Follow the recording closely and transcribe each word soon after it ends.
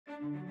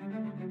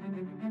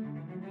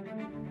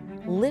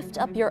Lift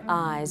up your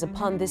eyes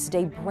upon this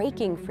day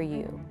breaking for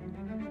you.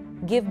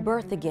 Give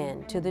birth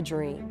again to the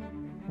dream.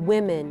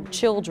 Women,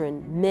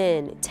 children,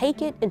 men,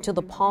 take it into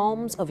the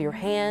palms of your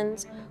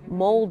hands,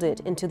 mold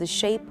it into the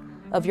shape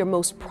of your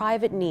most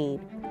private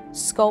need,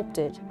 sculpt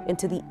it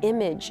into the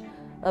image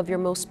of your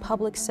most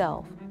public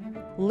self.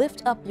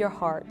 Lift up your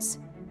hearts.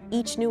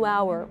 Each new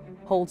hour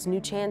holds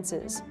new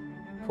chances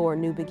for a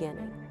new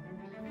beginning.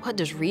 What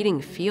does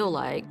reading feel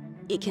like?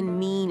 It can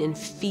mean and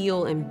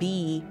feel and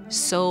be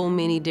so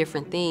many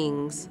different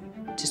things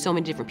to so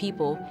many different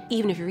people,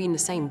 even if you're reading the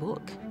same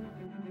book.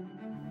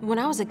 When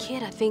I was a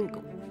kid, I think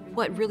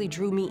what really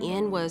drew me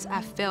in was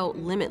I felt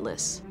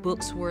limitless.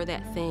 Books were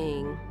that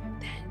thing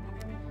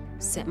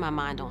that set my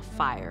mind on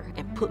fire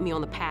and put me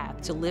on the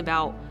path to live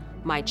out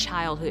my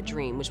childhood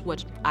dream, which is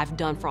what I've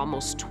done for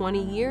almost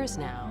 20 years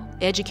now.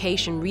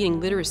 Education,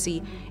 reading,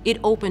 literacy, it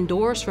opened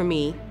doors for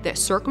me that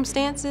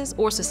circumstances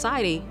or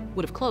society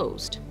would have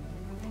closed.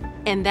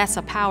 And that's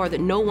a power that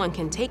no one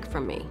can take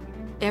from me.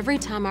 Every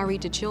time I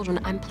read to children,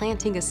 I'm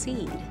planting a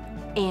seed.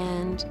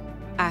 And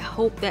I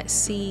hope that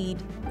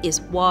seed is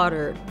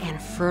watered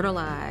and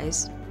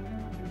fertilized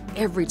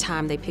every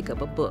time they pick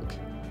up a book.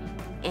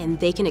 And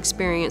they can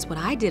experience what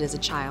I did as a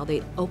child.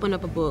 They open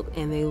up a book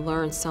and they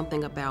learn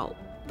something about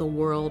the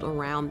world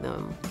around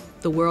them,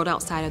 the world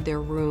outside of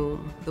their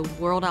room, the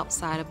world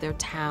outside of their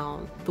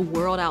town, the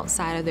world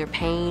outside of their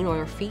pain or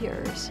their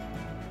fears.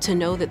 To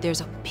know that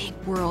there's a big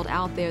world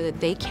out there that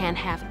they can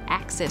have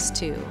access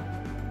to.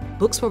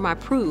 Books were my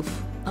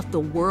proof of the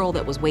world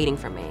that was waiting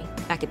for me.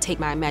 I could take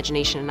my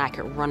imagination and I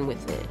could run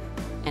with it.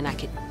 And I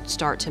could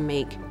start to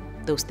make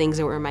those things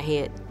that were in my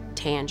head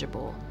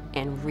tangible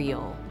and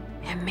real.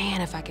 And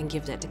man, if I can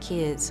give that to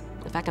kids,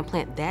 if I can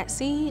plant that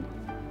seed,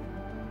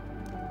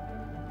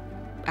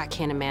 I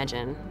can't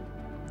imagine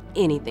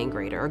anything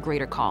greater, or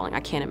greater calling.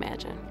 I can't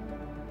imagine.